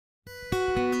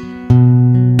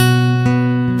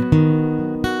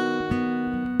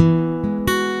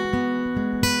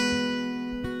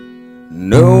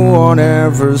No one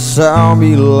ever saw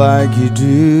me like you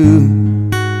do.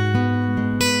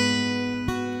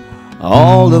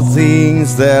 All the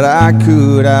things that I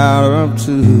could add up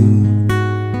to,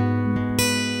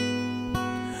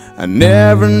 I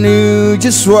never knew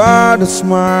just what a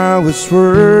smile was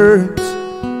worth.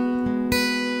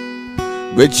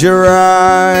 But your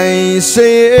eyes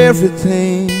say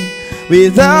everything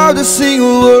without a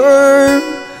single word.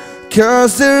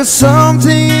 'Cause there's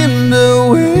something in the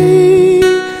way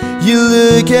you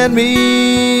look at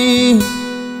me.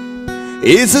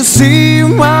 It's as if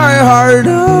my heart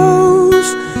knows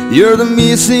you're the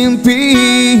missing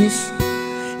piece.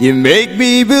 You make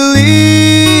me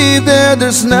believe that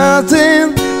there's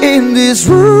nothing in this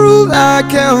world I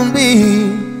can be.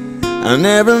 I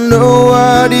never know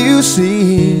what you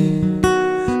see,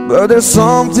 but there's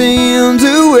something in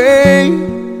the way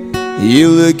you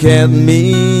look at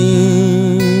me.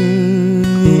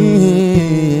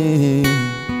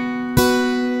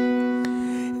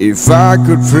 If I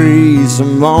could freeze a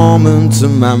moment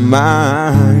in my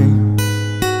mind,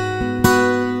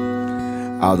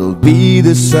 it'll be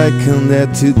the second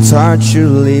that you touch your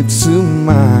lips to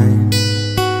mine.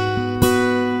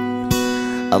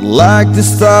 I'd like to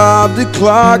stop the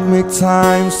clock, make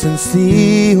time stand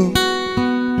still.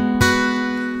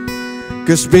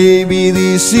 'Cause baby,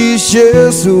 this is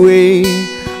just the way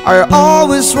I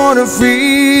always wanna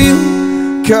feel.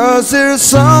 'Cause there's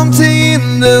something in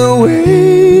the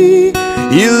way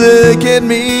you look at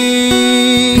me.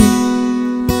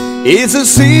 It's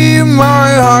as if my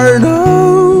heart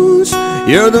knows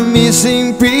you're the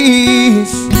missing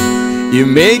piece. You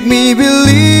make me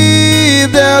believe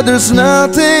that there's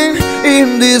nothing in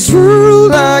this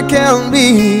world I can be.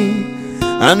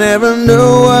 I never know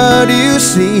what you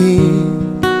see,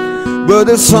 but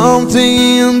there's something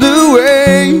in the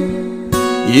way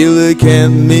you look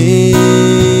at me.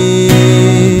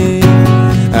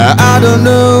 I don't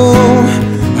know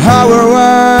how or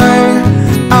why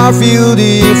I feel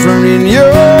different in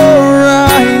your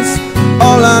eyes.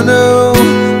 All I know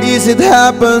is it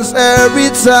happens every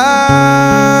time.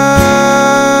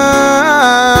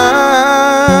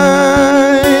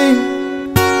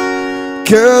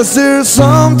 'Cause there's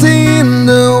something in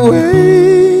the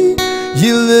way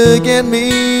you look at me.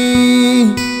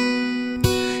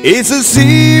 It's as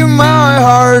if my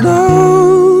heart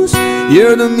knows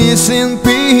you're the missing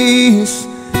piece.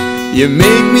 You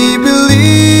make me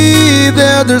believe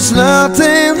that there's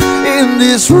nothing in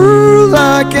this world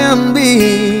I can be.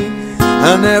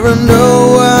 I never know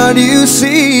what you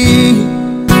see,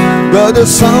 but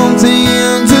there's something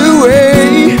in the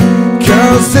way.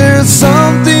 'Cause there's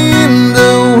something in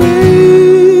the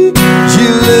way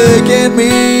you look at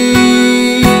me.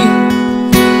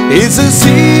 It's as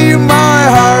if my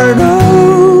heart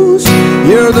knows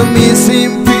you're the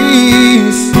missing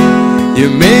piece. You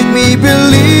make me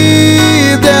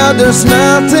believe that there's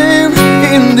nothing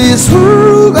in this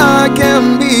world I can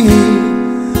be.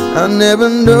 I never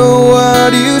know what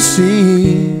you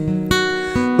see,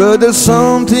 but there's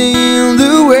something in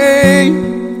the way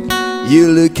you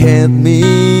look at me.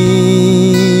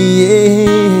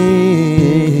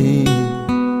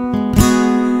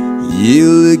 You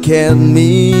look at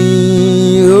me,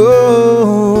 oh,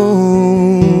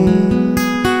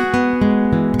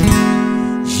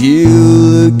 you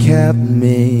look at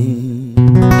me.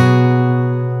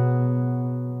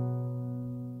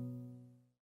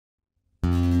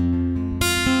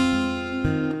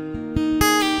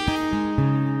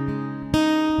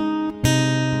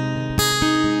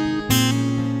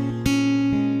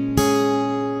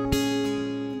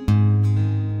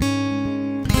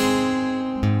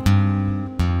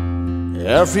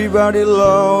 Everybody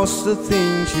loves the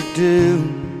things you do,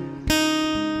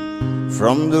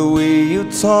 from the way you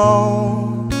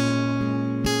talk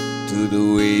to the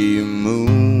way you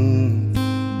move.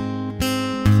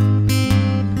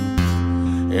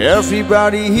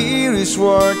 Everybody here is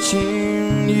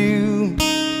watching you,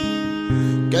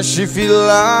 'cause you feel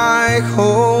like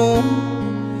home.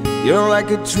 You're like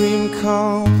a dream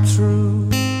come true.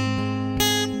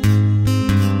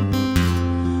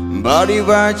 But if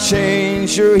I change,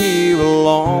 you're here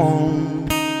alone.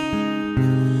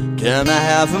 Can I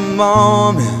have a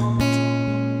moment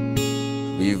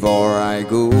before I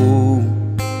go?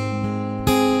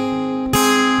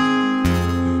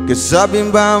 'Cause I've been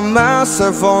by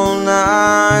myself all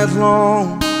night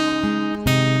long,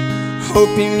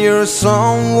 hoping you're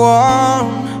someone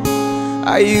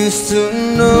I used to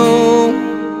know.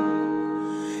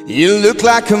 You look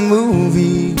like a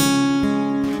movie,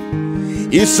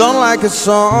 you sound like a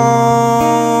song.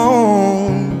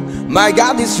 My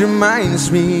God, this reminds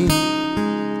me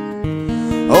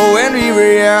Oh, when we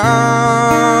were young.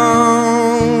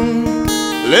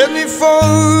 Let me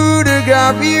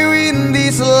photograph you in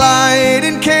this light,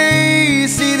 in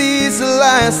case it is the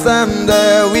last time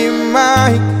that we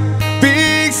might be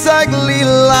exactly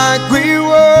like we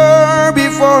were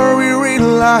before we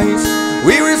realized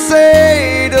we were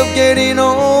afraid of getting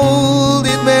old.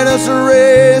 It made us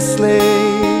restless.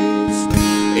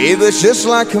 It was just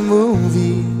like a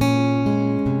movie.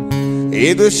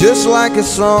 It was just like a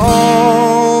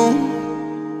song.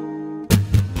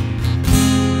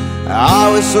 I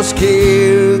was so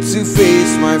scared to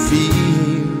face my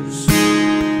fears.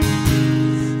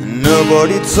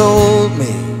 Nobody told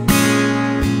me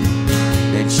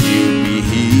that you'd be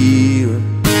here.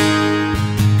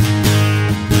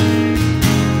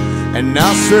 And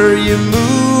after you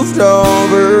moved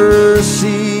overseas,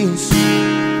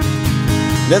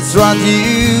 that's what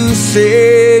you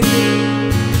said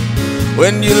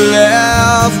when you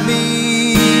left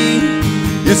me.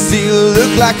 You still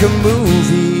look like a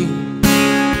movie.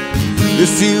 You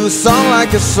still sound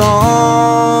like a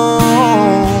song.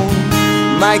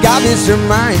 My God, this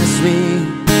reminds me,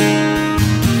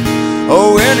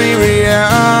 oh, when we were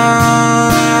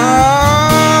young.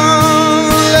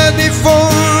 Let me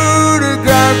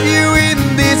photograph you in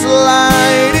this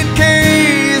light, in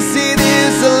case it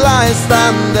is the last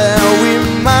time that we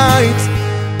might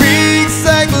be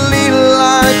exactly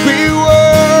like we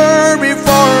were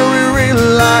before we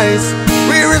realized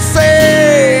we were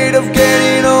afraid of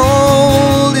getting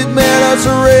old. It made us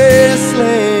restless.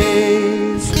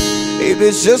 It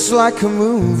was just like a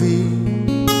movie.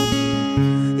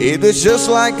 It was just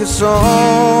like a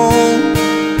song.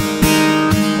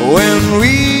 When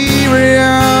we were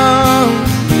young,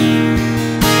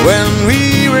 when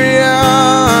we were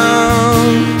young,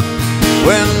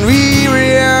 when we were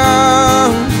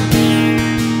young,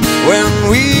 when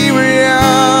we were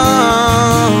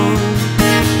young.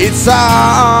 It's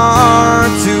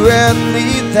hard to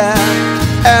admit that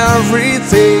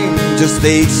everything just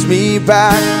takes me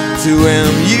back to when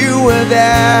you were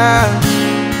there,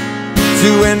 to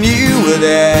when you were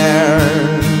there.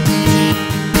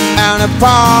 And a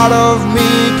part of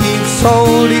me keeps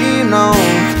holding on,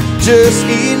 just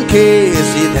in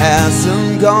case it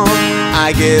hasn't gone.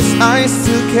 I guess I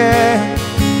still care.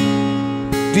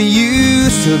 Do you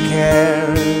still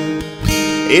care?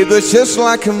 It was just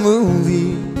like a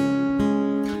movie.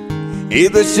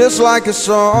 It was just like a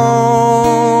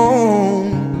song.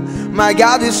 My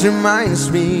God, this reminds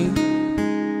me,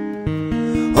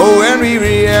 oh, when we were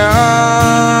young.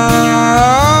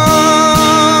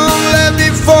 Let me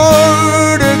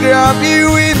photograph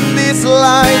you in this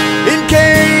light, in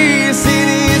case it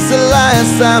is the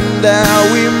last time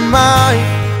that we might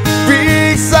be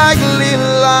exactly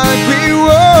like we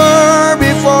were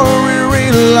before we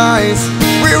realized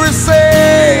we were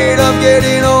afraid of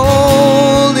getting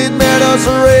old. It made us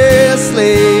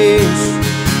restless.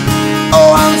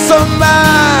 Oh, I'm so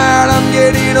mad I'm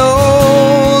getting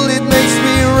old. It makes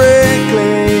me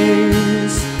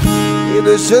reckless. It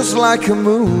was just like a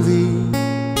movie.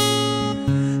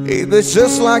 It was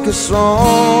just like a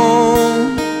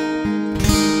song.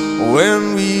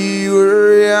 When we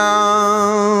were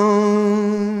young.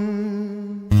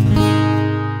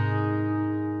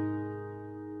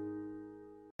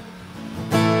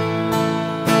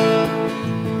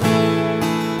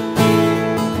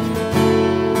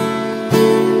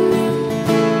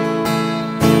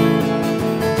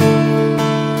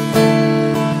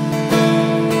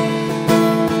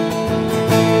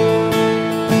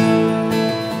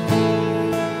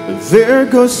 There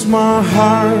goes my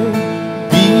heart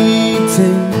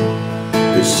beating,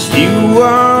 'cause you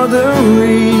are the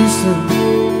reason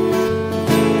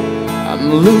I'm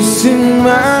losing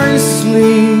my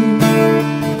sleep.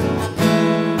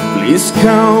 Please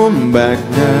come back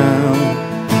now.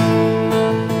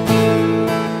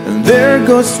 And there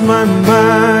goes my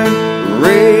mind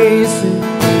racing,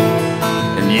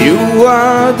 and you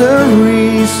are the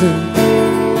reason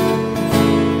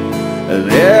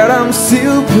that I'm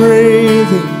still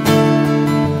breathing.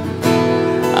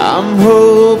 I'm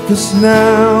hopeless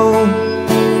now.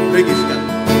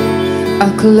 I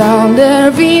climbed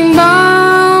every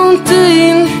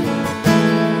mountain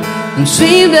and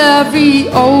swam every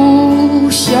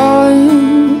ocean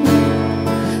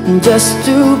just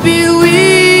to be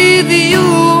with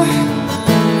you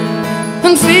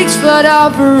and fix what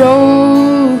I've broken.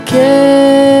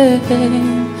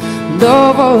 No,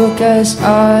 'cause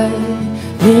I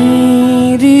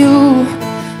need you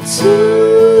to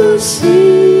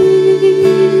see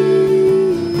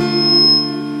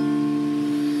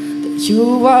that you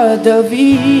are the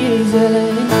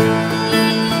reason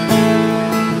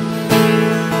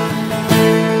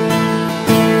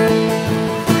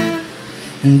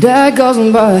and there goes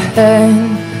my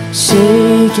hand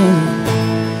shaking.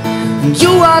 And you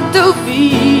are the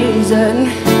reason,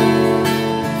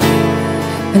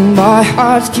 and my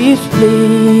heart keeps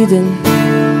bleeding.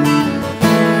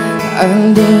 I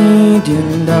need you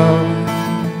now.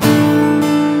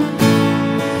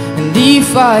 And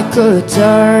if I could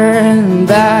turn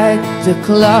back the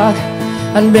clock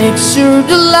and make sure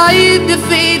the light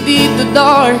defeated the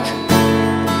dark,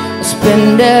 I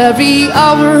spend every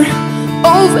hour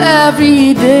of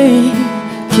every day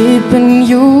keeping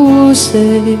you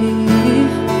safe.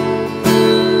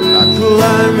 I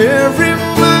climb every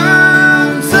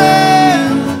mountain,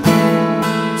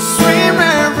 swim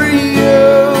every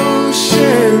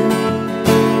ocean,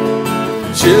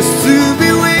 just to be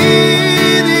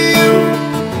with you,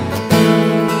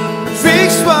 fix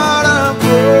what I'm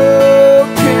broken.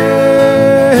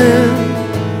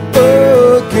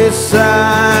 Oh, 'cause I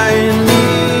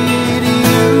need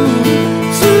you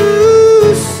to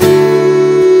see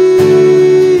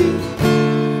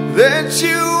that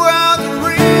you are the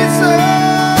reason.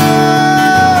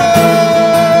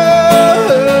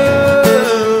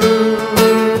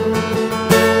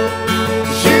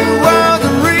 You are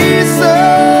the reason.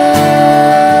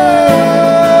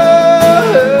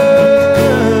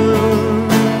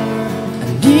 I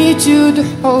need you to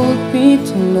hold me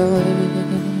tonight.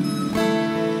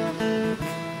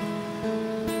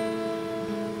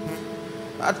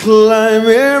 I climb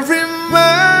every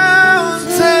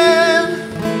mountain,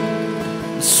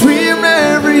 swim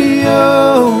every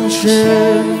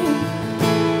ocean,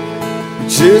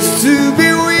 just to be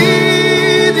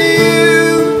with you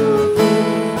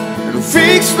and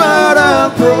fix what I'm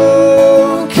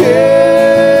broken.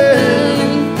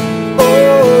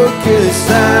 Oh, 'cause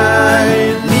I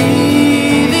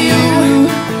need you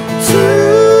to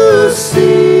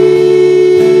see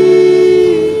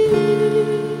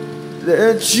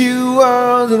that you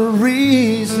are the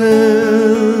reason.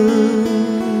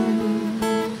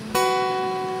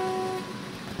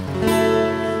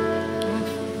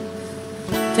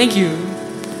 Thank you.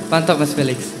 Mantap Mas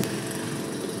Felix.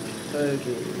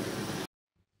 Okay.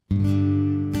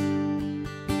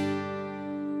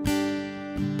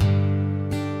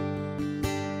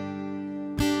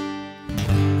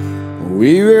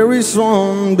 We were with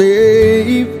one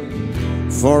babe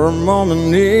for a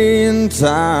moment in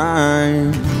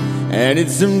time, and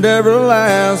it seemed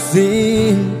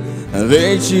everlasting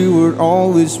that you would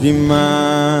always be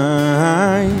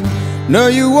mine. Now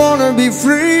you wanna be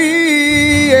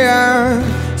free, yeah,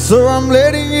 so I'm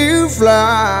letting you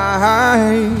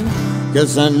fly.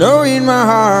 'Cause I know in my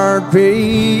heart,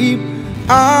 babe,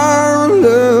 our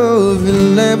love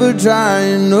will never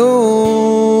die, no.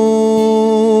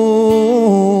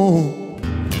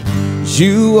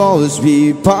 You always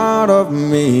be part of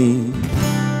me,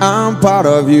 I'm part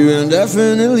of you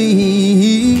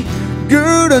indefinitely.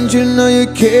 Girl, don't you know you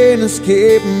can't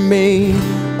escape me?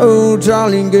 Oh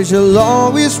darling, 'cause you'll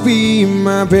always be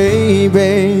my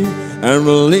baby, and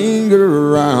we'll linger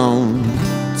around.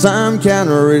 Time can't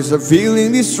erase the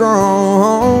feeling this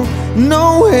strong.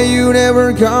 No way you're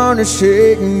never gonna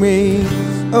shake me.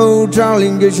 Oh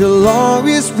darling, 'cause you'll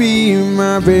always be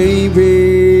my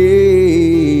baby.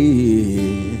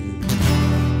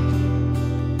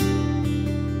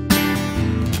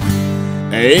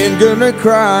 I ain't gonna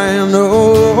cry, no,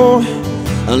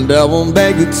 and I won't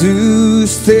beg you to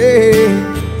stay.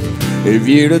 If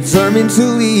you're determined to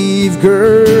leave,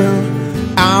 girl,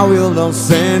 I will not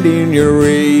stand in your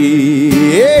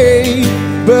way.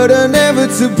 But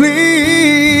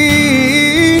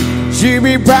inevitably, she'll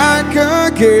be back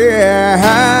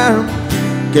again.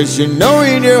 'Cause you know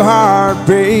in your heart,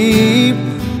 babe,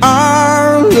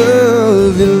 our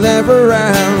love will never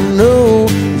end, no.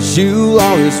 You'll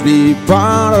always be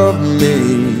part of me,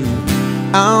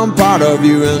 I'm part of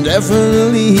you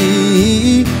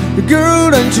indefinitely.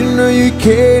 Girl, don't you know you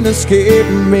can't escape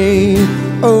me?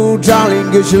 Oh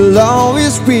darling, 'cause you'll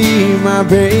always be my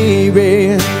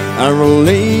baby, I will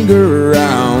linger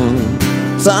around.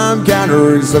 Time can't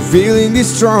erase the feeling this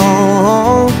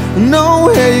strong. No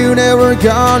way you're never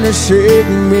gonna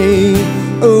shake me.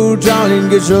 Oh darling,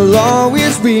 'cause you'll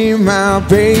always be my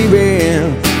baby.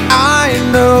 I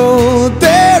know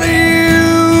that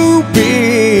you'll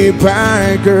be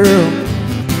back, girl,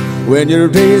 when your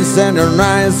days and your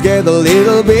nights get a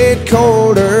little bit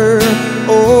colder.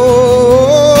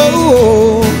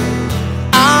 Oh,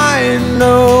 I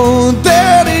know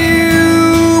that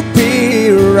you'll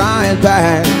be right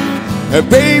back.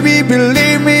 Baby,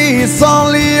 believe me, it's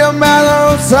only a matter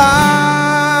of time.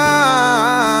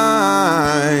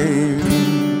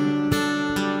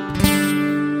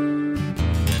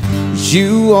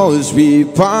 You always be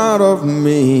part of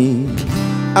me.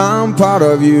 I'm part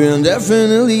of you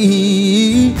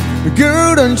indefinitely.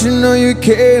 Girl, don't you know you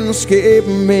can't escape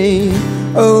me?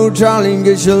 Oh darling,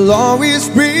 'cause you'll always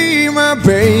be my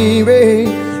baby.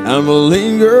 And we'll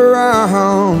linger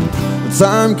around.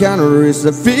 Time can't erase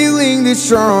the feeling this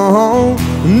strong.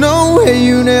 No way,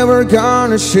 you never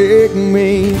gonna shake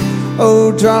me.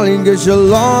 Oh darling, 'cause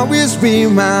you'll always be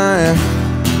my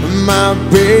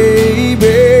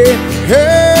baby.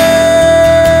 Hey,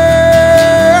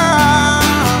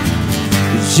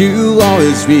 you'll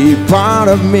always be part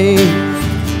of me.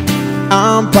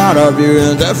 I'm part of you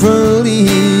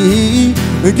indefinitely.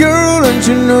 Girl, don't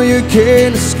you know you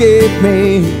can't escape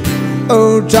me?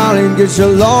 Oh darling, 'cause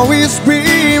you'll always be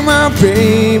my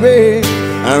baby.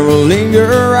 And we'll linger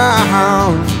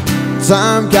around.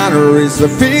 Time can't erase the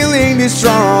feeling this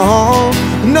strong.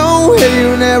 No way,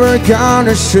 you never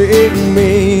gonna shake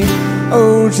me.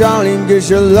 Oh darling, 'cause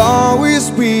you'll always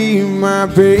be my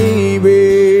baby.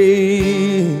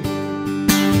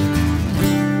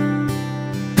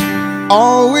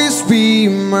 Always be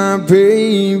my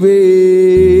baby.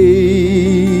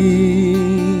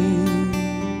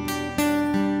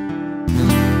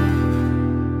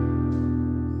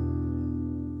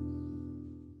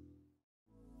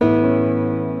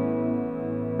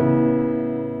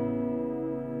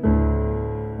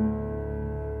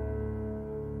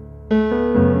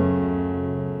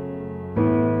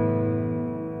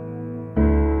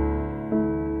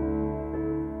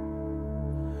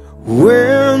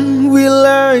 When will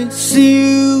I see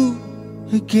you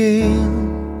again?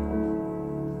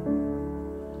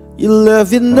 You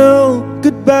left with no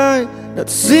goodbye, not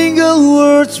single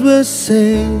words were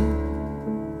said.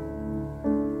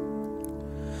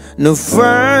 No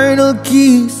final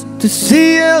kiss to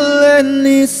seal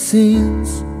any sins.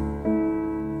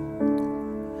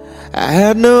 I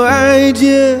had no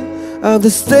idea of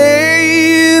the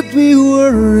state we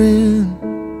were in.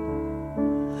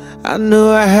 I know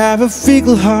I have a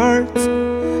fickle heart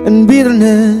and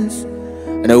bitterness,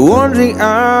 and a wandering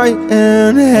eye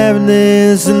and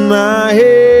heaviness in my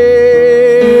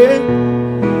head.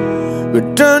 But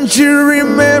don't you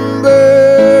remember?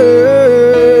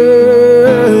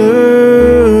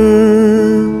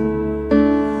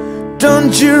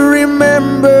 Don't you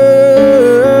remember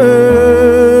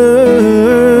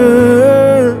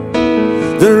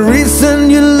the reason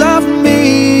you love me?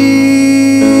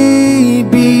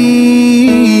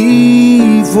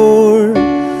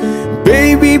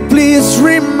 Baby, please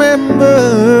remember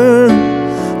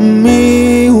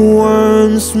me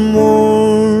once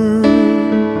more.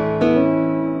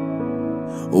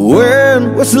 When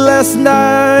was the last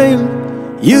time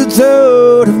you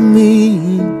thought of me?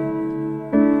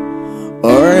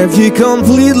 Or have you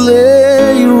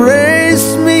completely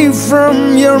erased me from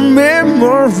your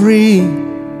memory?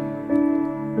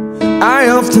 I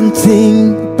often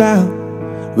think about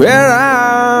where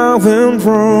I went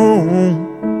wrong.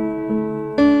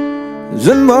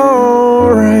 The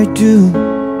more I do,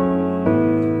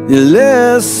 the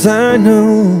less I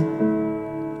know.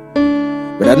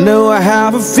 But I know I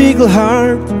have a fickle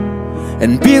heart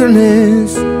and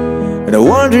bitterness, and a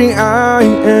wandering eye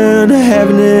and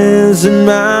heaviness in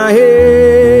my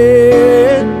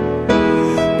head.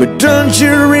 But don't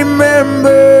you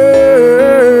remember?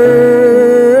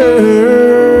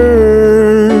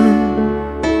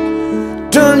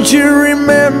 Don't you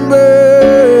remember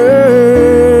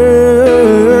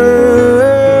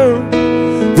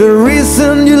the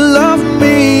reason you loved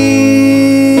me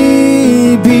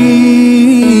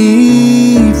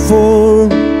before?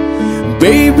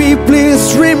 Baby, please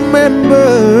remember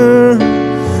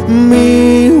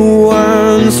me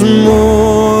once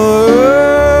more.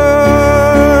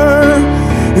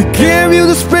 I gave you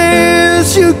the space,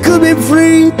 you could be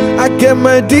free. I kept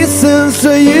my distance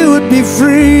so you would be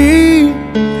free,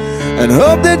 and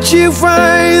hope that you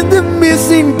find the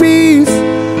missing piece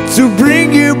to bring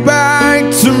you back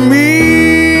to me.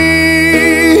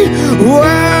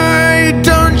 Why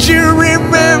don't you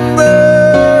remember?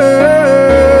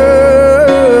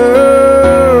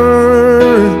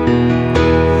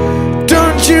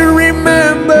 Don't you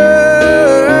remember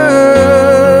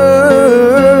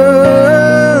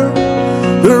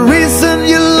the reason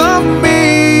you love me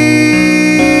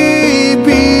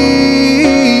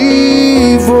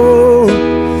before?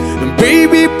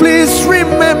 Baby, please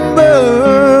remember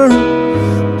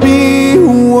me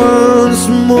once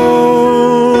more.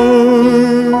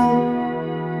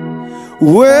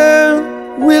 When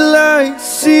will I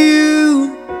see you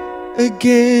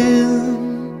again?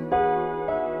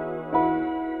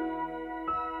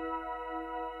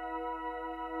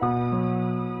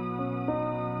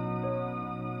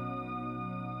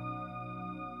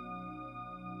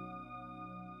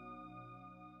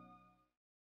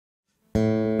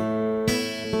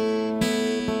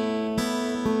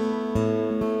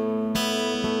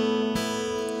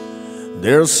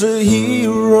 there's a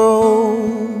hero.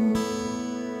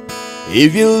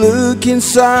 If you look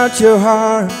inside your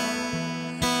heart,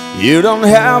 you don't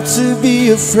have to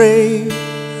be afraid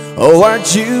of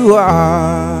what you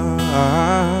are.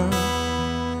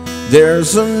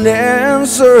 There's an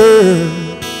answer.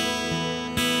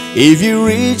 If you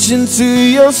reach into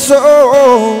your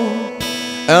soul,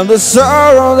 and the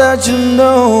sorrow that you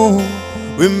know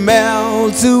will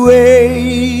melt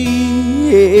away.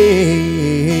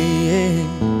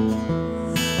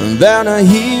 And then a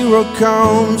hero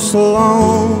comes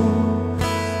along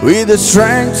with the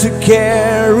strength to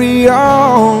carry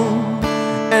on,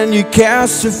 and you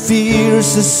cast your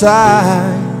fears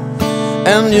aside,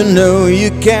 and you know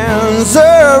you can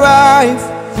survive.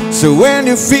 So when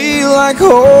you feel like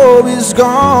hope is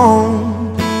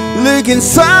gone, look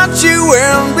inside you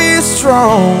and be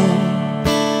strong,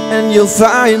 and you'll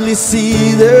finally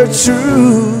see the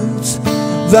truth,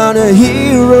 that a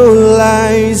hero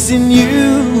lies in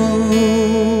you.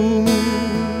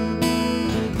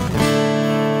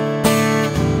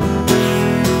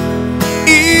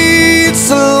 It's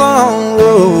a long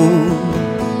road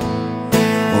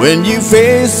when you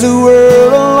face the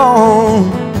world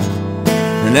alone.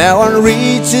 No one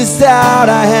reaches out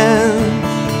a hand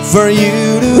for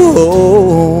you to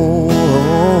hold.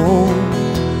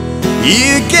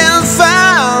 You can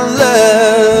find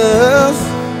love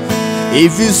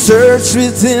if you search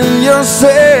within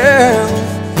yourself,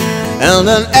 and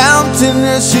an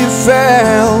emptiness you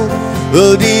felt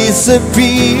will disappear.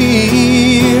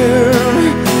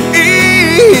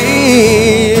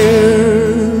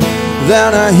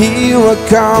 Then a hero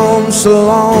comes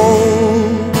along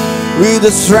with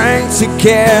the strength to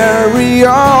carry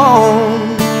on,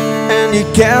 and you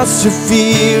cast your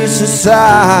fears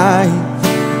aside,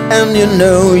 and you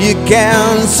know you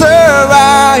can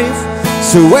survive.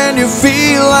 So when you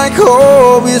feel like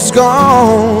hope is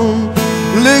gone,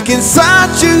 look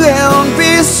inside you and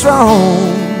be strong,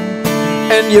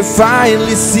 and you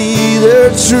finally see the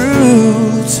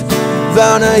truth,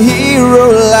 that a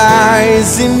hero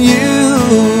lies in you.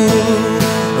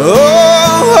 Oh,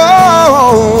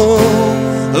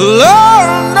 Lord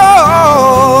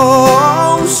knows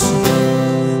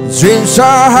dreams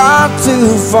are hard to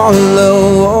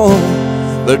follow,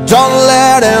 but don't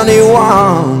let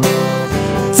anyone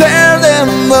tear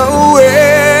them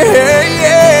away.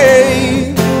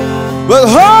 But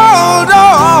hold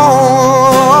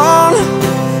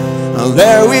on,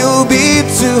 there will be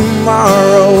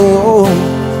tomorrow.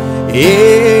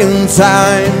 In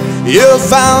time you'll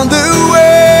find the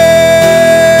way,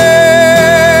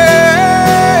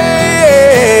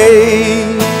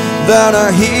 that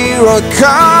a hero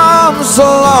comes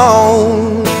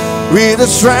along with the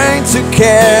strength to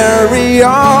carry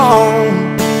on,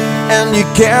 and you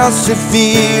cast your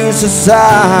fears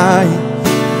aside,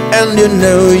 and you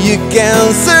know you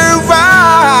can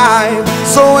survive.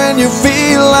 So when you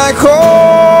feel like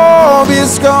hope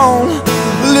is gone,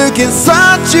 look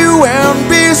inside you and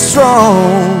be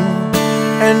strong,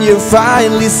 and you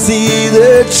finally see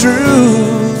the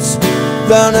truth,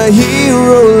 that a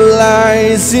hero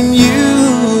lies in you.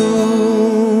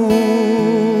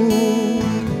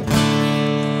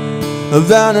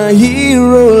 That a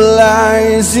hero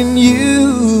lies in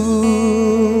you.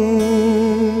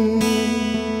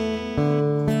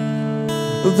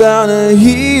 That a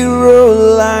hero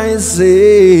lies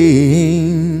in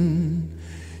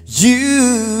you.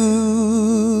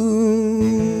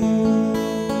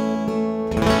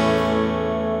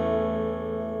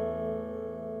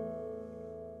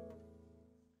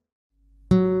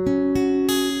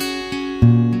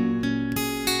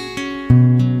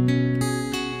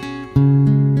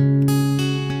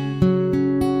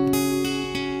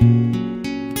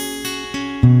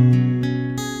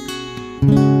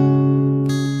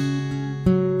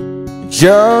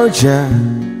 Georgia,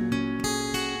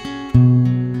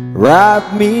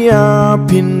 wrap me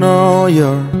up in all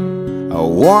your I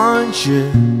want you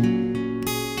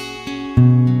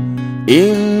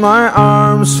in my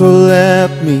arms, so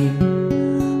let me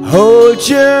hold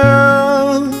you.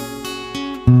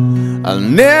 I'll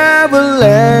never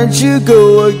let you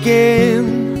go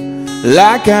again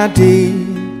like I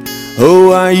did.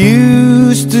 Oh, I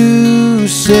used to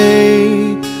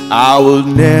say I will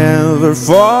never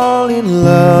fall in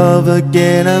love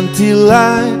again until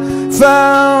I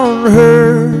found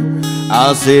her.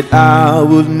 I said I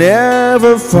would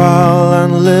never fall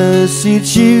unless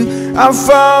it's you I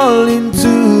fall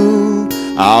into.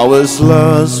 I was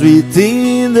lost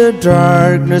within the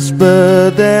darkness,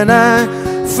 but then I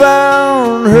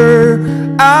found her,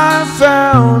 I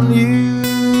found you.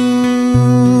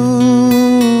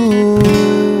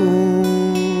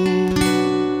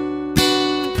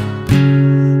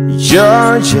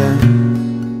 gotcha.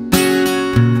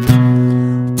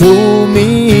 Pull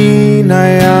me in, I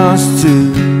asked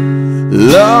to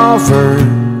love her.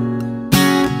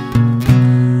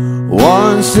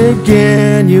 Once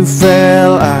again you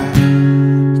fell, I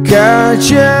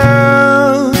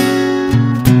gotcha.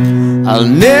 I'll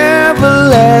never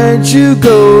let you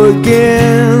go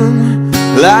again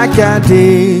like I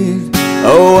did.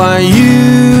 Oh, I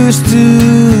used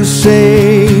to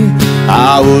say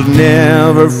I would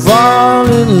never fall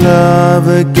in love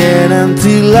again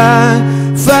until I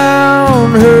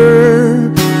found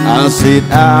her. I said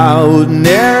I would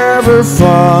never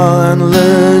fall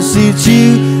unless it's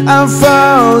you I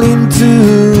fall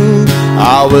into.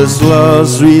 I was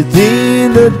lost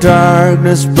within the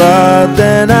darkness, but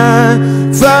then I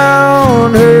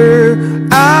found her.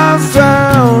 I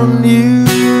found you.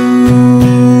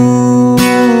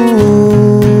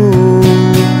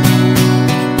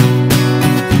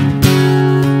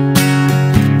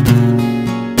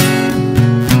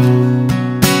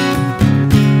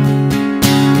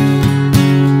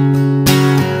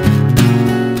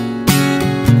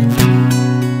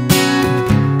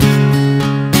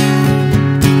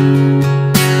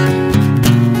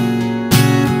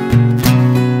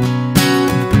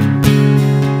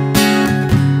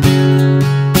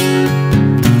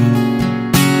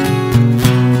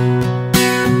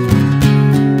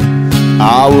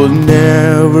 I would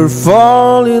never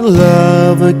fall in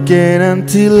love again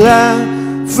until I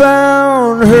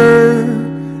found her.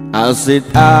 I said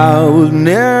I would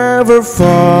never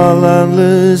fall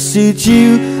unless it's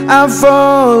you I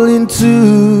fall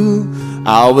into.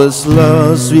 I was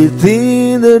lost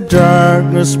within the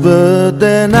darkness, but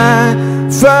then I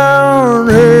found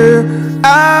her.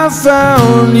 I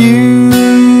found you.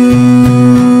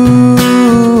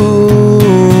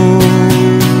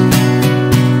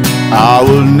 I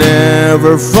will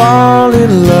never fall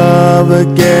in love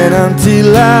again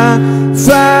until I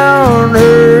found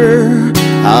her.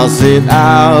 I said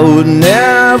I would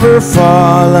never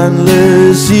fall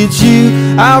unless it's you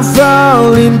I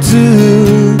fall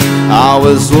into. I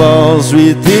was lost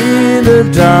within the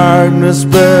darkness,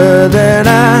 but then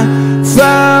I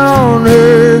found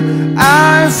her.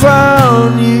 I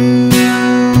found you.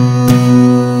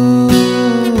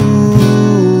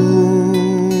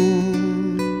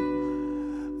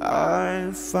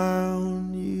 I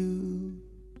found you.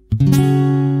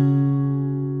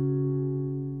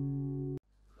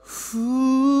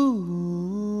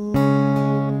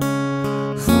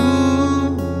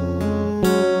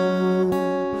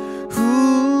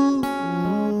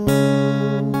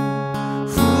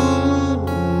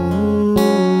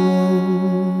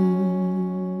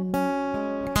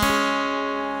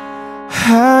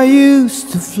 I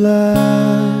used to fly,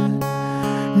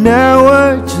 now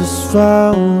I just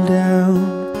fall down.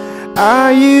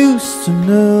 I used to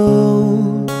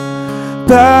know,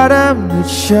 but I'm not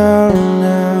sure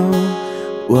now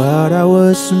what I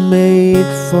was made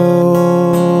for.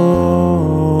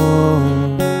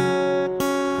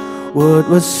 What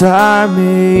was I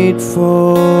made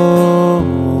for?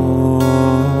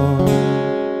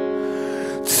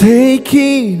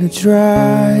 Taking a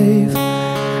drive,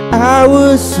 I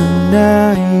was an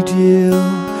ideal,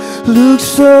 looked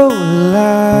so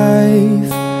alive.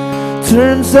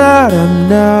 Turns out I'm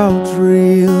not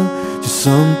real, just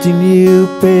something you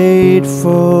paid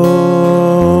for.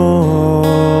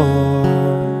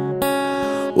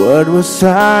 What was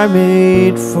I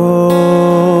made for?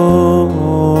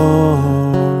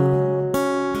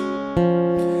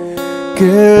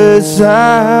 'Cause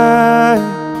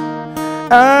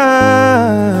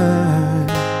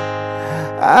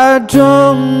I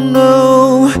don't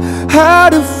know how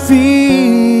to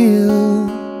feel,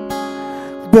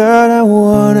 but I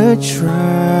wanna try.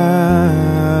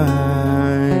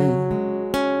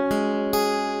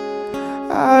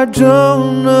 I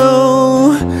don't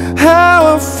know how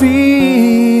I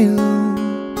feel,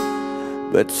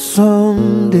 but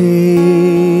someday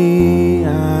I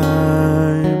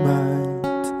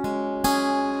might.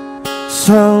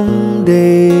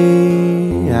 Someday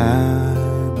I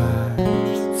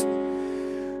might.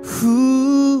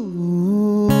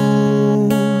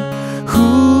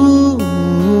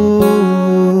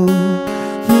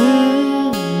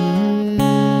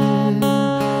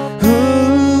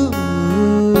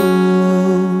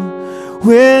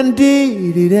 When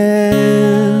did it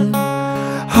end?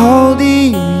 All the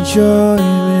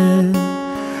enjoyment,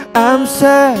 I'm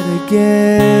sad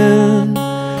again.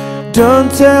 Don't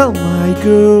tell my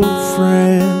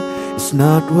girlfriend, it's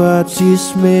not what she's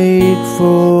made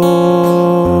for.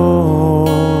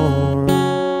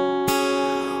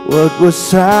 What was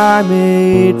I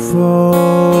made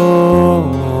for?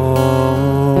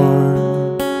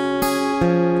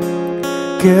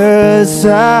 'Cause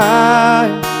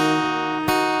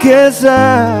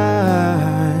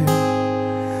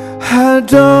I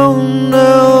don't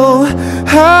know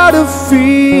how to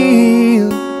feel,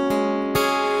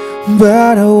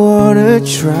 but I wanna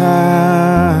try.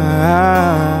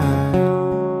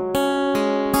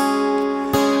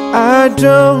 I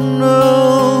don't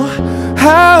know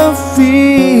how I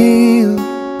feel,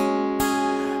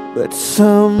 but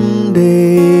someday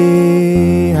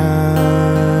I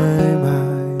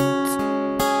might.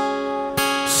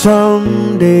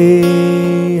 Someday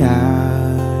I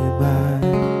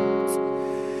might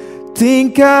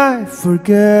think I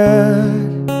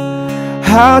forgot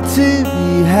how to be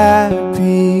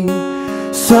happy.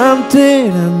 Something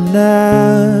I'm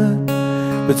not,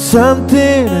 but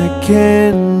something I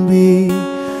can be.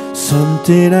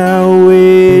 Something I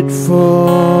wait for,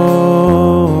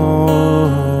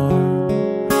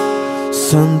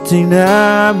 something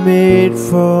I made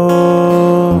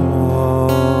for,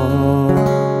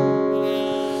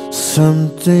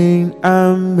 something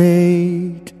I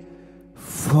made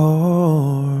for.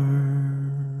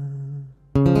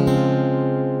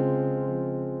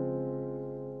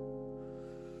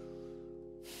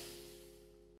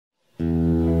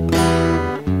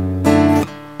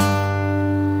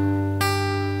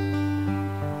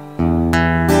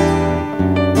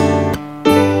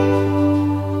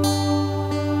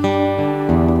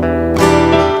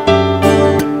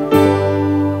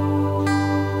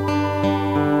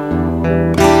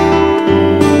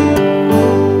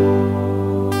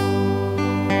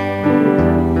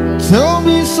 Tell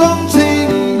me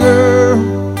something, girl.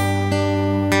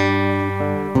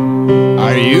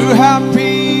 Are you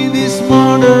happy in this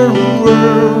modern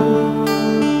world?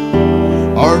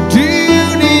 Or do you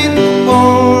need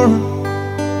more?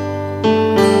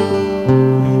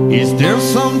 Is there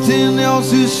something else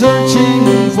you're searching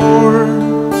for?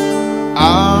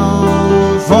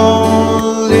 I'm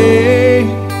falling.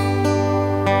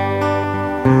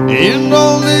 In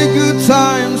all the good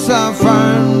times I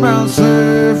find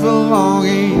myself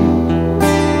longing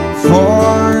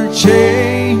for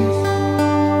change,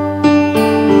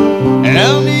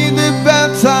 and in the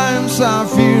bad times I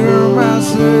fear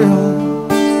myself.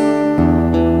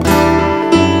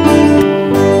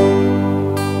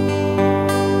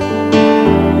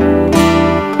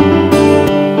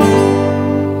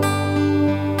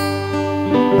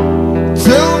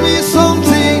 Tell me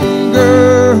something,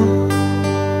 girl.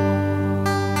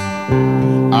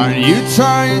 Are you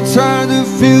trying to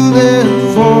fill that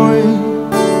void?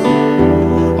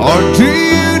 Or do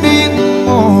you need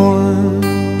more?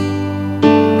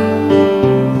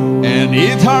 And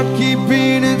it's hard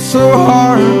keeping it so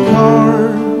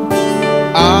hardcore.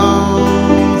 I'm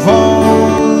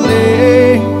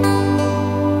falling.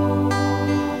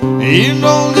 In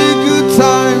all the good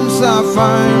times I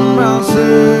find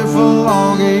myself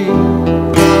longing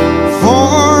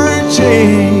for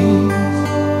change,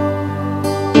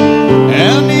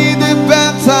 and in the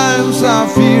bad times I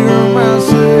fear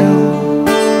myself.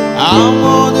 I'm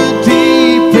on the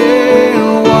deep end,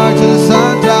 waters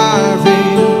are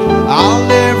diving. I'll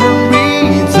never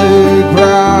meet the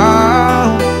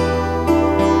ground.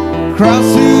 Cross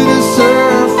to the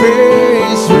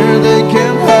surface where they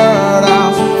can hurt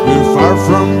us. We're far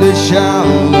from the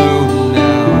shallow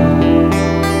now.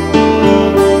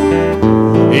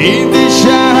 In the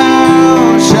shallow,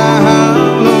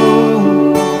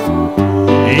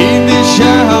 in the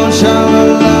shallow,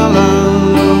 shallow,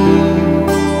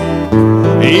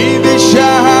 in the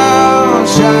shallow,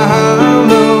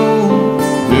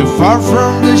 we're far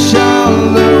from the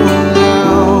shallow now.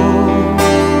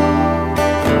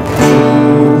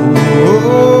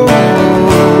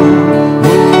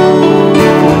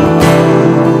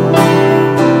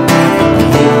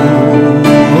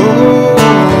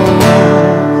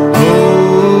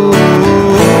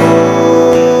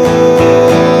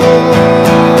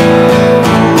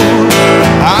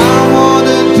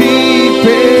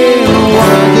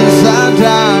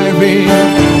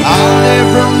 I'll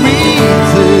never meet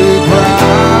the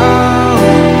ground.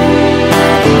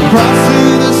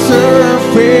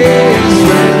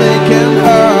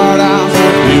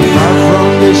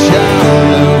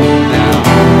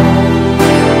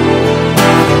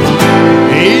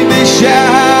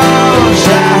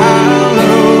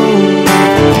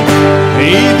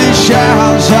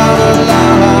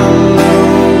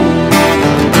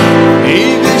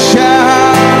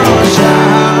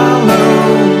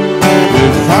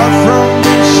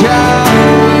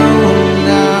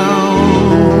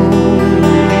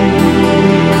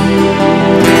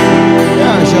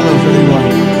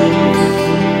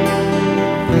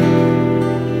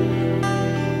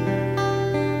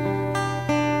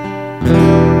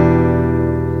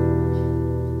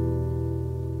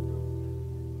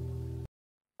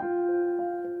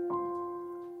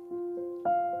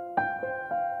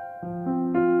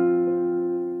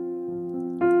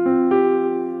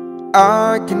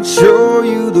 I can show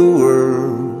you the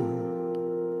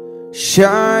world,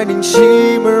 shining,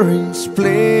 shimmering,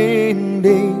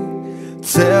 splendid.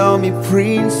 Tell me,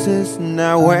 princess,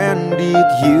 now when did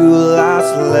you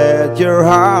last let your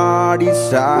heart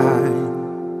decide?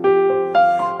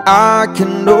 I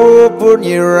can open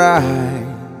your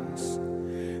eyes,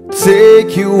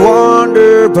 take you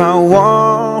wonder by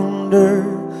wonder,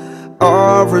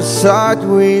 over,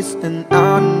 sideways and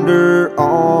under,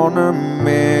 on a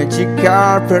magic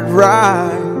carpet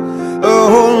ride. A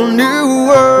whole new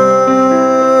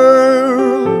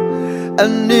world, a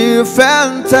new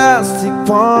fantastic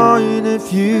point of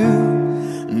view.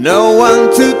 No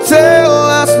one to tell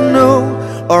us no,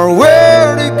 or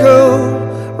where to go,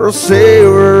 or say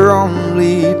we're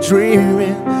only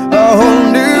dreaming. A whole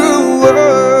new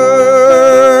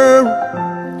world,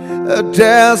 a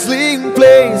dazzling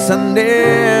place I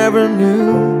never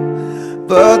knew.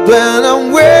 But when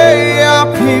I'm way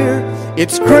up here,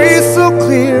 it's crystal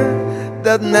clear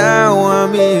that now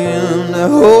I'm in a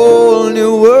whole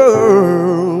new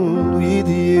world with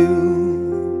you.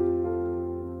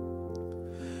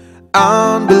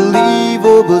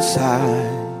 Unbelievable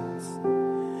sights,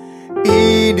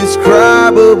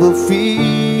 indescribable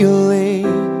feeling,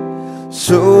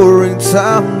 soaring,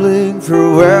 tumbling,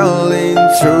 whirling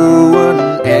through an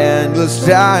endless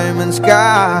diamond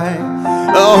sky.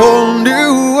 A whole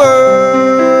new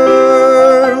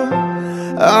world,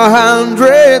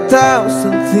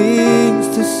 100,000 things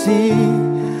to see.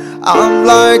 I'm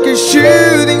like a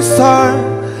shooting star,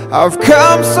 I've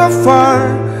come so far,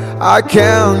 I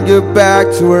can't go back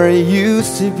to where I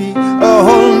used to be. A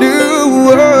whole new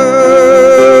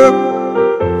world,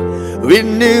 with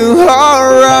new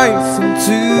horizons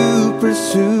to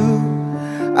pursue.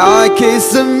 I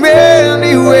kiss them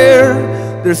anywhere,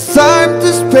 there's time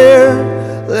to spare.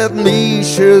 Let me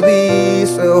share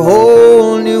this, a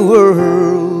whole new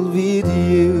world with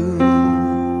you.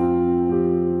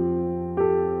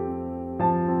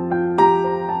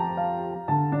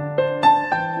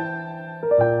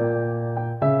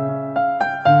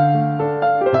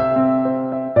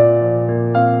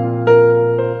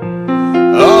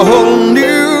 A whole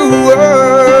new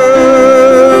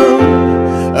world,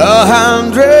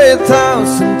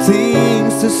 100,000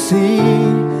 things to see.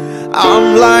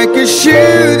 I'm like a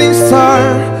shooting star,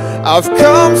 I've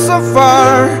come so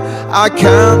far, I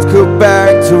can't go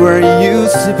back to where I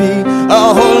used to be.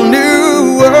 A whole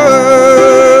new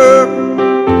world,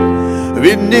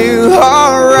 with new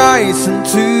horizon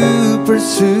to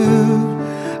pursue.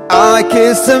 I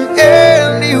kiss them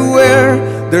anywhere,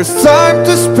 there's time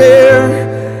to spare.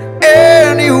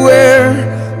 Anywhere,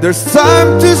 there's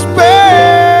time to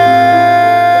spare.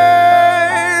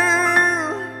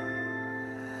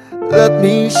 Let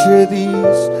me share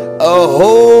this, a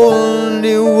whole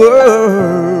new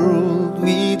world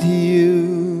with you.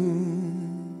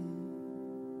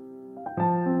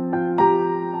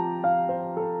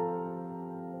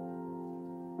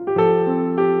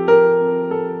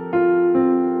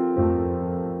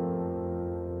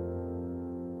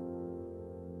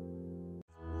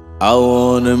 I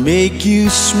wanna make you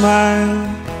smile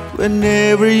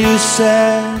whenever you're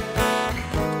sad,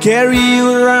 carry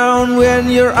you around when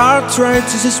your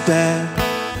arthritis is bad.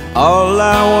 All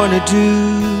I wanna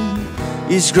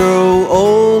do is grow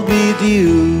old with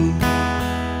you.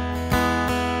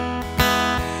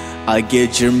 I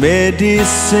get your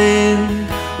medicine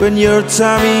when your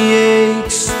tummy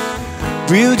aches,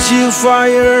 build you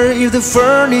fire if the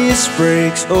furnace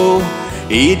breaks. Oh,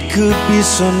 it could be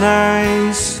so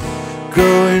nice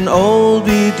growing old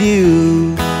with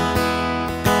you.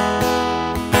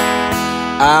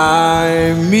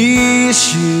 I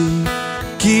miss you,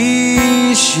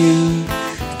 kiss you,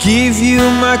 give you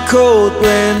my coat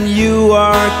when you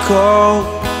are cold.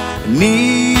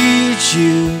 Need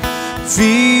you,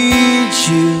 feed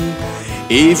you,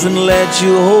 even let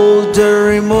you hold the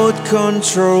remote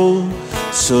control.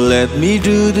 So let me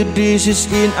do the dishes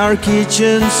in our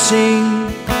kitchen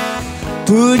sink,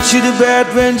 put you to bed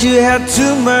when you had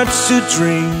too much to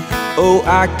drink. Oh,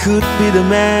 I could be the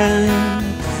man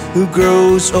who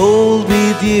grows old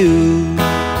with you.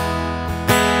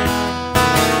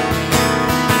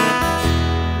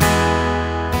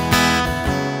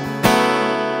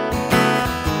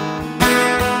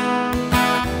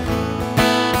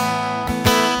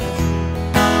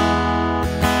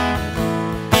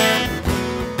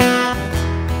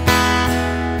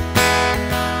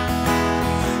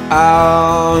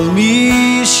 I'll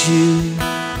miss you,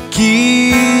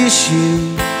 kiss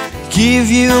you, give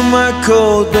you my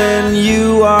coat when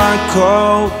you are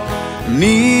cold.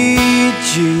 Need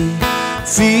you,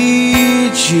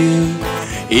 feed you,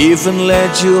 even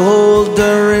let you hold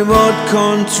the remote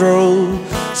control.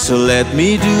 So let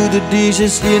me do the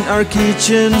dishes in our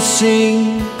kitchen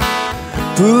sink,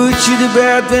 put you to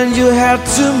bed when you had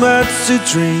too much to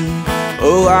drink.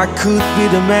 Oh, I could be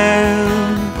the man,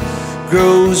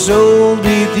 grows old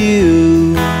with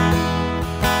you,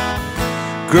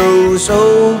 grows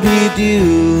old with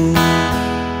you,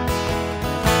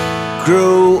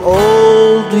 grow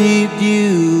old with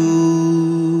you.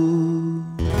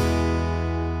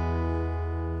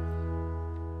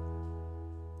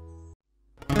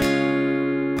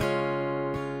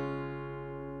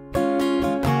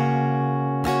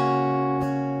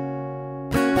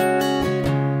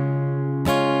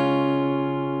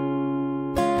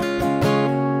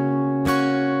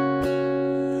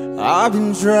 I've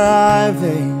been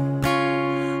driving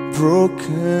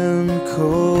broken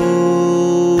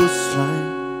coastline,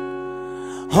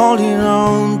 holding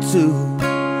on to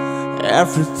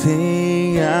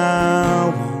everything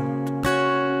I want.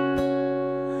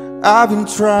 I've been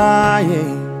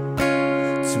trying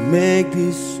to make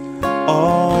this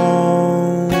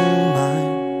all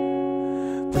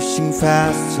mine, pushing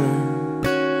faster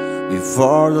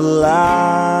before the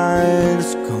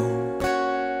lights go.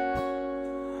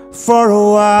 For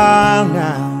a while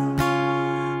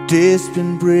now, day's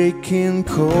been breaking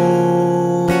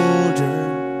colder.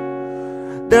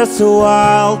 There's a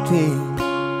wild wind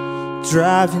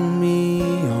driving me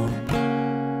on.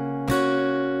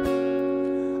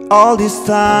 All this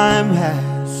time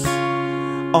has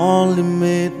only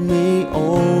made me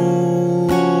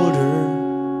older,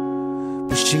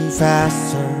 pushing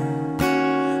faster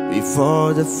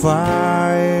before the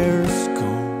fire's gone.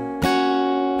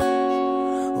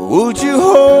 Would you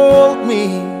hold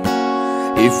me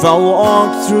if I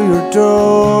walk through your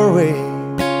doorway?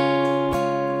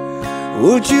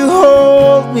 Would you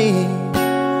hold me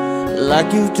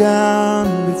like you've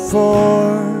done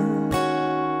before?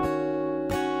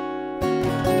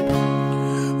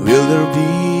 Will there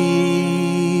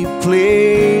be a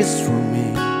place for me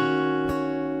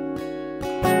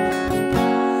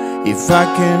if I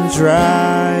can't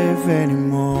drive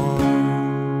anymore?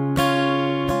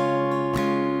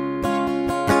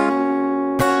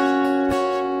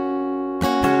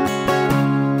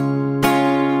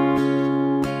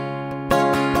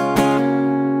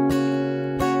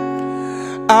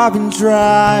 I've been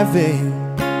driving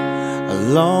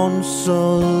alone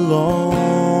so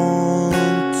long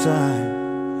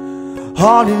time,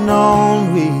 holding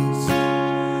on with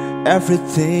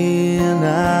everything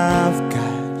I've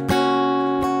got.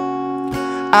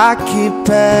 I keep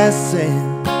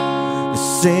passing the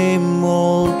same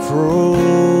old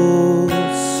road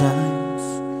signs,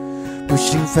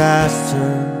 pushing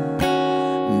faster,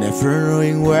 never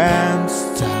knowing when to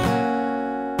stop.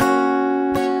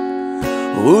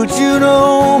 Would you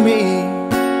know me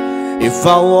if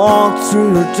I walked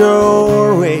through your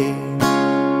doorway?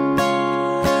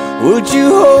 Would you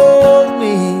hold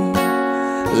me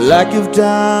like you've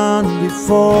done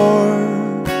before?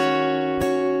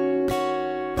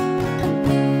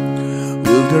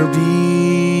 Will there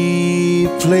be a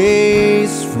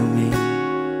place for me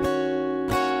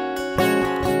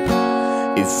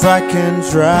if I can't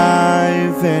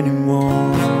drive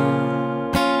anymore?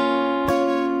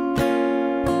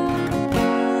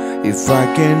 If I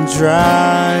can't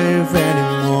drive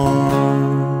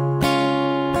anymore,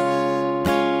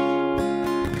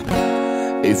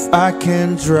 if I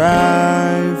can't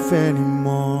drive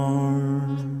anymore.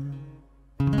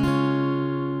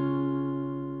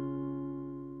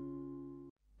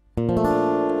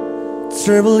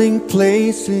 Traveling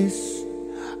places,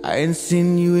 I ain't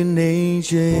seen you in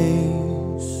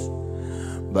ages,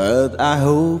 but I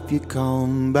hope you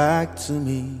come back to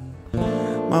me.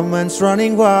 My mind's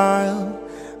running wild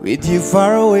with you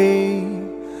far away.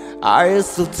 I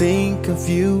still think of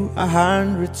you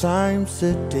 100 times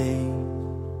a day.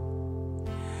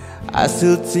 I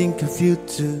still think of you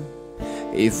too,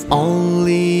 if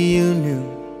only you knew.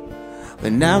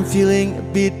 When I'm feeling a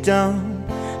bit down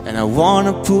and I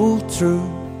wanna pull through,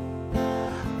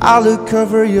 I look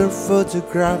over your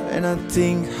photograph and I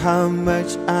think how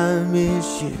much I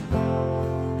miss you.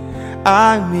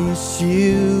 I miss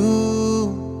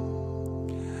you.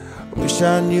 Wish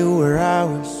I knew where I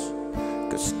was,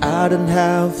 'cause I don't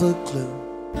have a clue.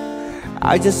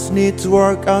 I just need to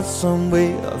work out some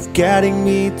way of getting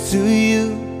me to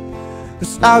you,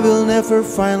 'cause I will never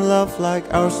find love like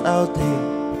ours out there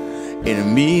in a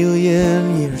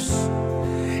million years.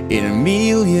 In a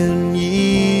million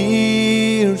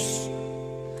years.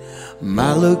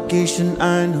 My location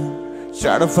I know,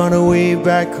 try to find a way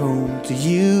back home to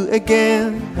you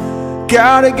again.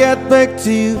 Gotta get back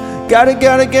to you,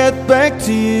 gotta get back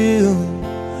to you.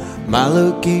 My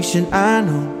location I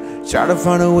know, try to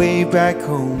find a way back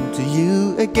home to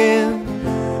you again.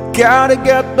 Gotta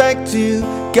get back to you,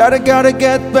 gotta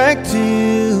get back to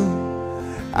you.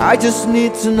 I just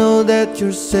need to know that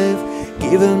you're safe,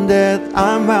 given that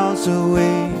I'm miles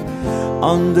away.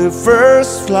 On the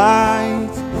first flight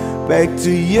back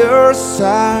to your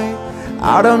side,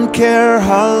 I don't care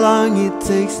how long it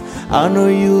takes, I know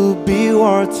you'll be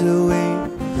worth away.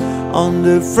 On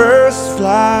the first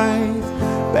flight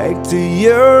back to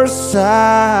your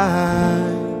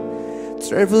side,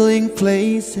 traveling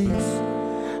places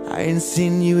I ain't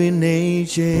seen you in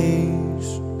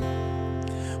ages,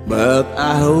 but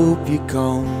I hope you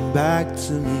come back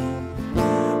to me.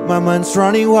 My mind's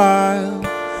running wild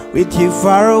with you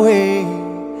far away.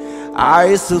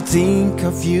 I still think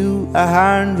of you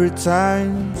 100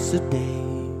 times a day.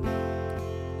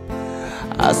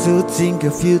 I still think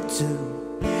of you too,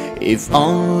 if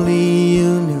only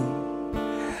you knew.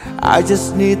 I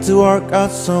just need to work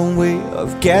out some way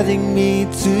of getting me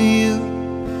to you,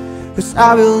 'cause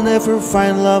I will never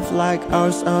find love like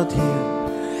ours out here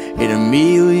in a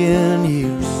million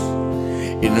years,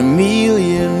 in a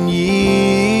million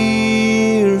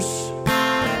years.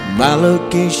 My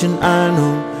location I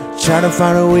know, try to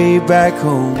find a way back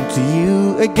home to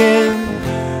you again.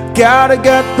 Gotta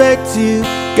get back to you,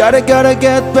 gotta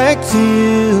get back to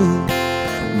you.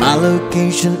 My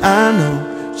location I know,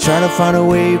 try to find a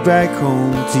way back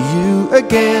home to you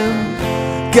again.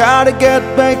 Gotta get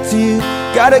back to you,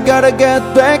 gotta get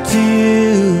back to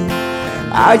you.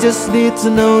 I just need to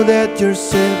know that you're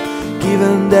safe,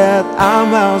 given that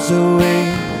I'm miles away.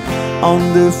 On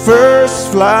the first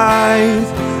flight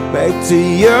back to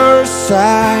your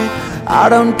side, I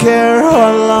don't care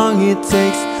how long it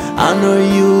takes, I know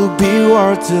you'll be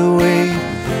worth away.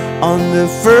 On the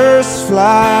first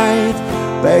flight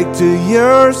back to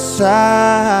your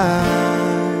side.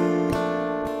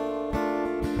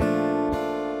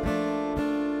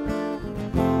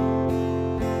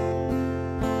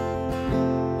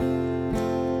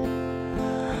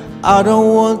 I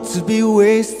don't want to be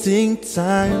wasting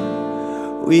time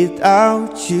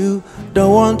without you.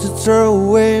 Don't want to throw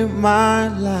away my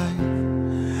life.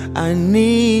 I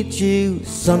need you.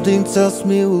 Something tells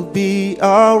me we'll be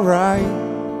alright.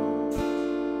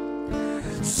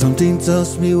 Something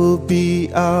tells me we'll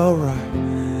be alright,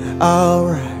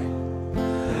 alright.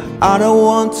 I don't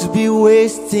want to be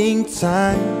wasting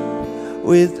time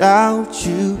without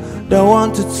you. Don't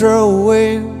want to throw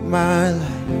away my life.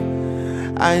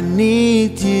 I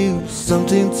need you.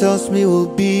 Something tells me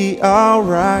we'll be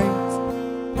alright.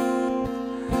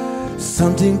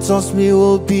 Something tells me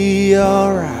we'll be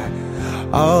alright,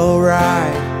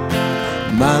 alright.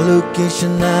 My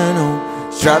location I know,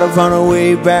 try to find a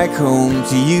way back home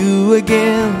to you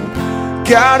again.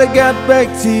 Gotta get back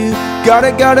to you,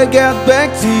 gotta get back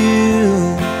to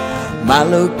you. My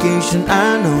location I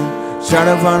know, try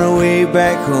to find a way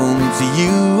back home to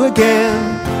you again.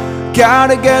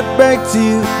 Gotta get back to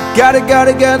you, gotta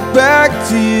get back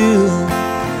to you.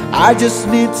 I just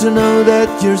need to know that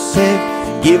you're safe,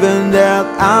 given that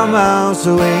I'm miles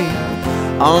away.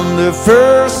 On the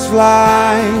first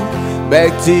flight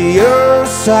back to your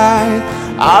side,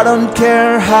 I don't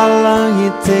care how long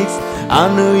it takes, I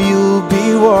know you'll be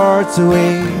worth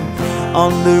away.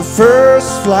 On the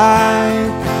first flight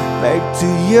back to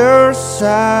your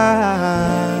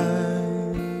side.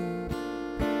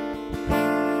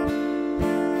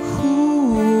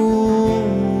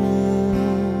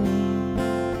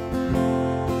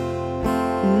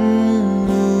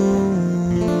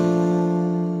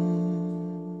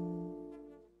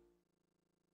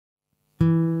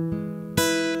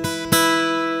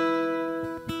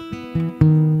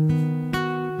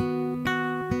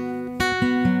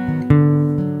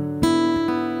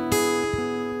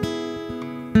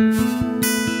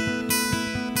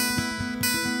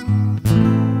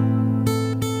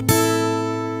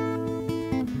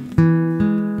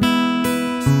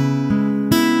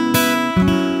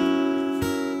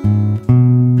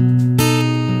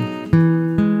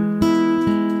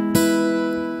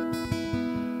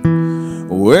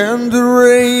 When the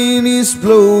rain is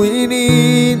blowing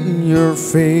in your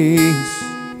face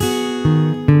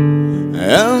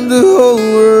and the whole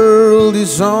world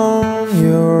is on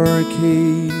your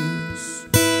case,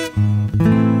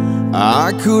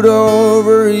 I could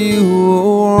offer you a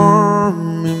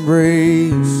warm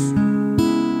embrace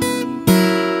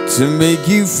to make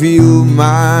you feel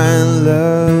my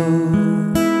love.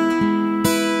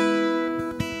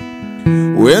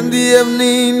 When the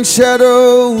evening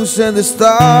shadows and the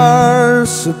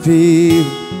stars appear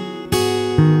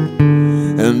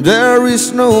and there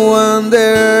is no one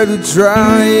there to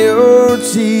dry your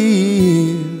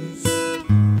tears.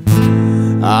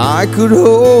 I could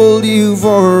hold you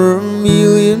for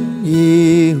 1,000,000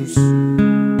 years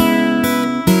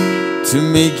to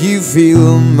make you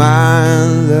feel my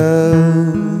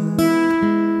love.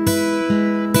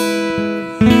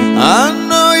 I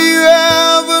know you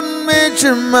haven't made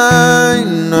your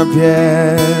mind up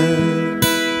yet,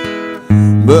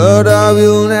 but I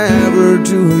will never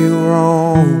do you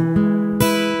wrong.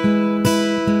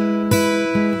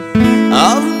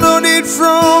 I've known it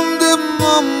from the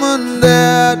moment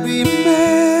that we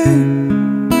met.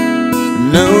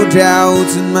 No doubt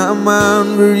in my mind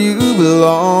where you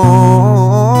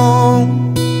belong.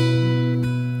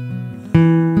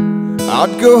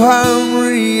 I'd go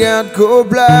hungry, I'd go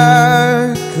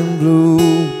black and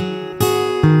blue,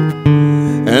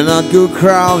 and I'd go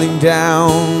crawling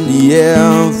down the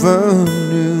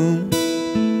avenue.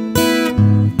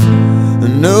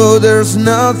 No, there's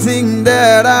nothing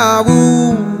that I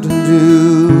wouldn't do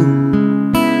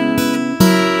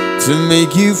to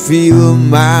make you feel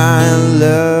my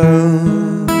love.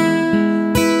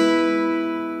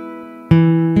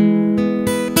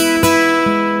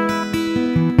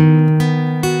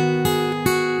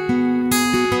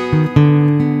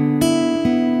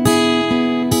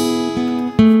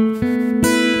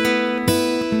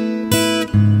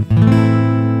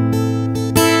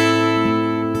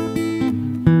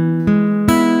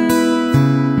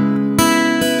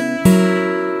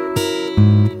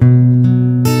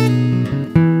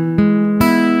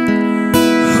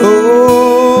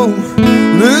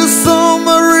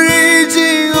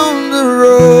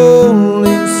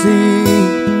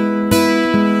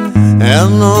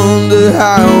 And on the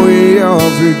highway of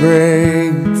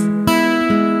regret,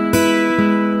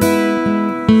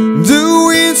 the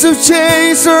winds of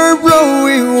change are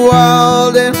blowing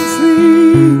wild and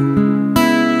free.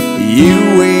 You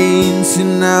ain't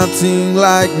seen nothing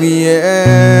like me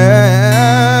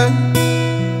yet.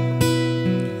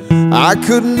 I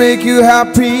could make you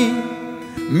happy,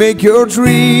 make your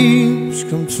dreams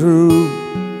come true.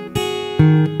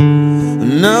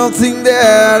 Nothing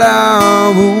that I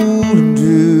wouldn't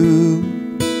do.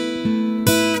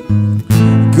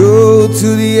 Go to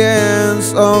the ends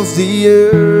of the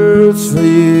earth for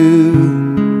you,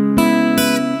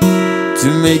 to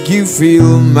make you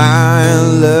feel my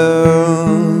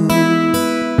love,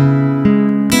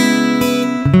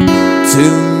 to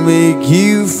make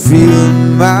you feel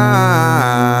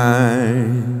my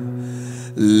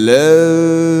love.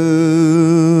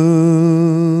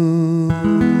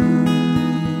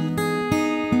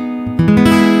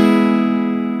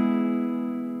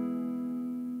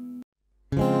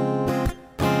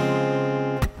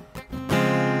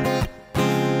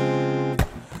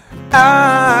 I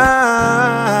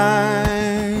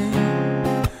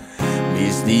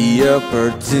miss the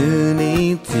opportunity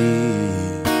to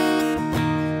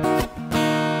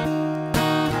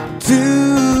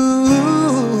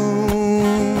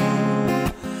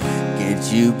get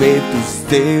you, babe, to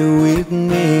stay with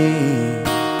me.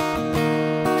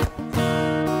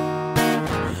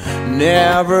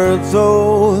 Never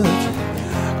thought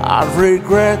I'd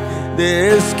regret the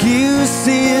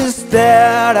excuses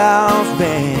that I've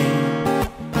made.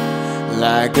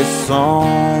 Like a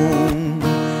song,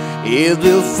 it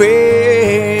will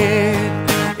fade.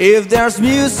 If there's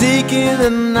music in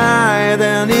the night,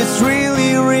 then it's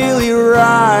really, really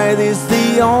right. It's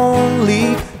the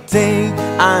only thing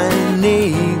I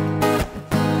need.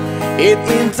 It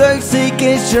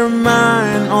intoxicates your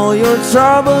mind, all your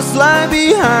troubles lie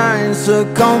behind. So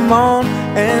come on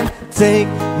and take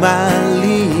my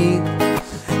lead.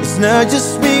 It's not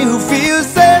just me who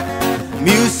feels it.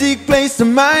 Music plays a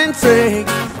mind trick.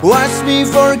 Watch me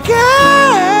forget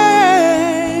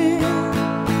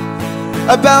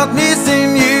about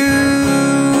missing you.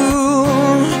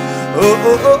 Oh,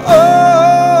 oh, oh, oh.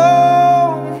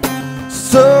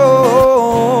 So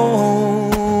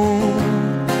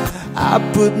I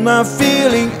put my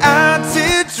feeling out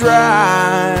to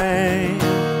dry.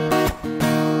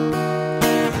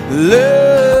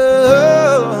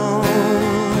 Love,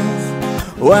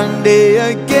 one day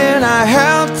again I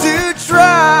have to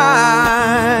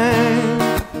try.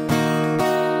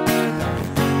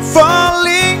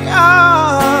 Falling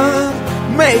out,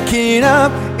 making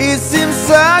up, it seems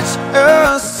such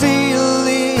a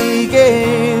silly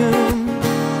game.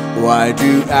 Why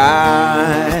do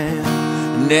I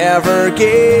never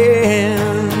again?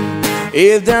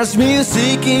 If there's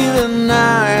music in the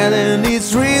night, then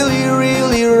it's really,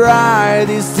 really right.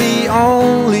 It's the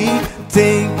only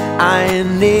thing I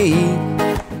need.